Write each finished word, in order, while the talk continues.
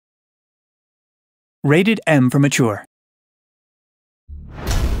Rated M for mature.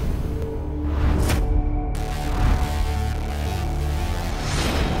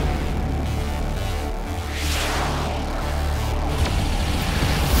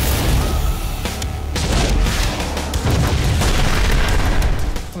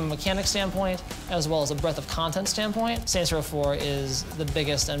 From a mechanic standpoint, as well as a breadth of content standpoint, Saints Row 4 is the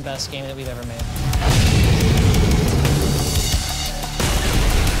biggest and best game that we've ever made.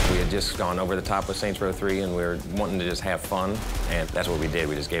 We had just gone over the top with Saints Row 3 and we were wanting to just have fun, and that's what we did.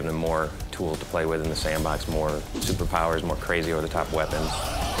 We just gave them more tools to play with in the sandbox, more superpowers, more crazy over-the-top weapons.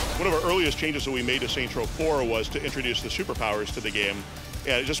 One of our earliest changes that we made to Saints Row 4 was to introduce the superpowers to the game.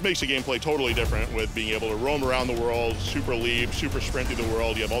 And it just makes the gameplay totally different with being able to roam around the world, super leap, super sprint through the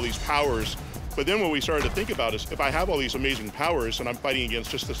world. You have all these powers. But then what we started to think about is if I have all these amazing powers and I'm fighting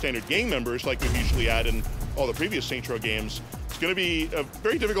against just the standard gang members like we've usually had in all the previous Saints Row games, it's going to be a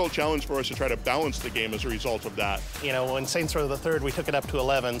very difficult challenge for us to try to balance the game as a result of that. You know, in Saints Row the Third, we took it up to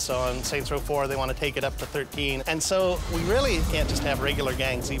 11, so on Saints Row 4, they want to take it up to 13. And so we really can't just have regular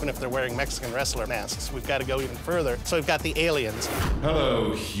gangs, even if they're wearing Mexican wrestler masks. We've got to go even further. So we've got the aliens.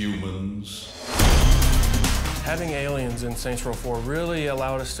 Hello, humans. Having aliens in Saints Row 4 really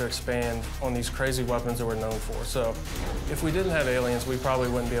allowed us to expand on these crazy weapons that we're known for. So if we didn't have aliens, we probably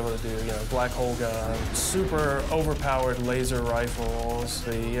wouldn't be able to do, black hole gun, super overpowered laser rifles,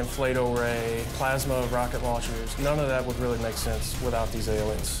 the inflato ray, plasma rocket launchers. None of that would really make sense without these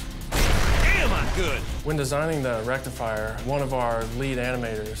aliens. Damn, I'm good. When designing the rectifier, one of our lead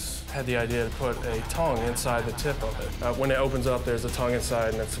animators had the idea to put a tongue inside the tip of it. When it opens up, there's a tongue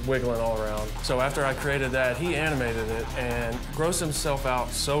inside and it's wiggling all around. So after I created that, he animated it and grossed himself out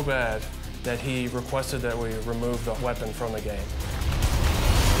so bad that he requested that we remove the weapon from the game.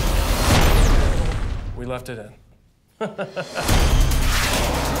 We left it in.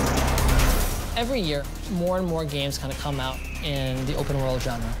 Every year, more and more games kind of come out in the open world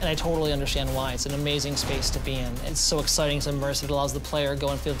genre, and I totally understand why. It's an amazing space to be in. It's so exciting, it's immersive, it allows the player to go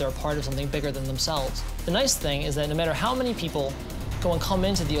and feel they're a part of something bigger than themselves. The nice thing is that no matter how many people go and come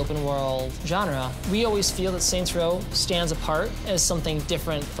into the open world genre, we always feel that Saints Row stands apart as something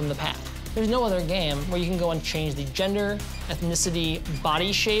different from the pack. There's no other game where you can go and change the gender, ethnicity,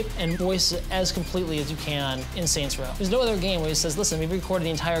 body shape, and voice as completely as you can in Saints Row. There's no other game where it says, listen, we've recorded the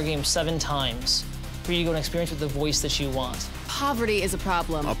entire game 7 times for you to go and experience with the voice that you want. Poverty is a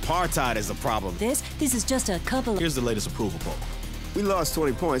problem. Apartheid is a problem. This is just a couple of... Here's the latest approval poll. We lost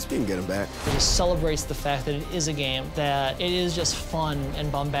 20 points, we can get them back. It just celebrates the fact that it is a game, that it is just fun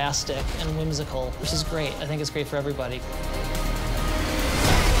and bombastic and whimsical, which is great. I think it's great for everybody.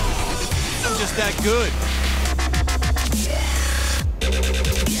 I'm just that good.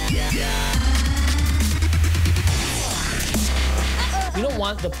 We don't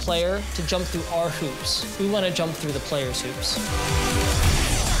want the player to jump through our hoops. We want to jump through the player's hoops.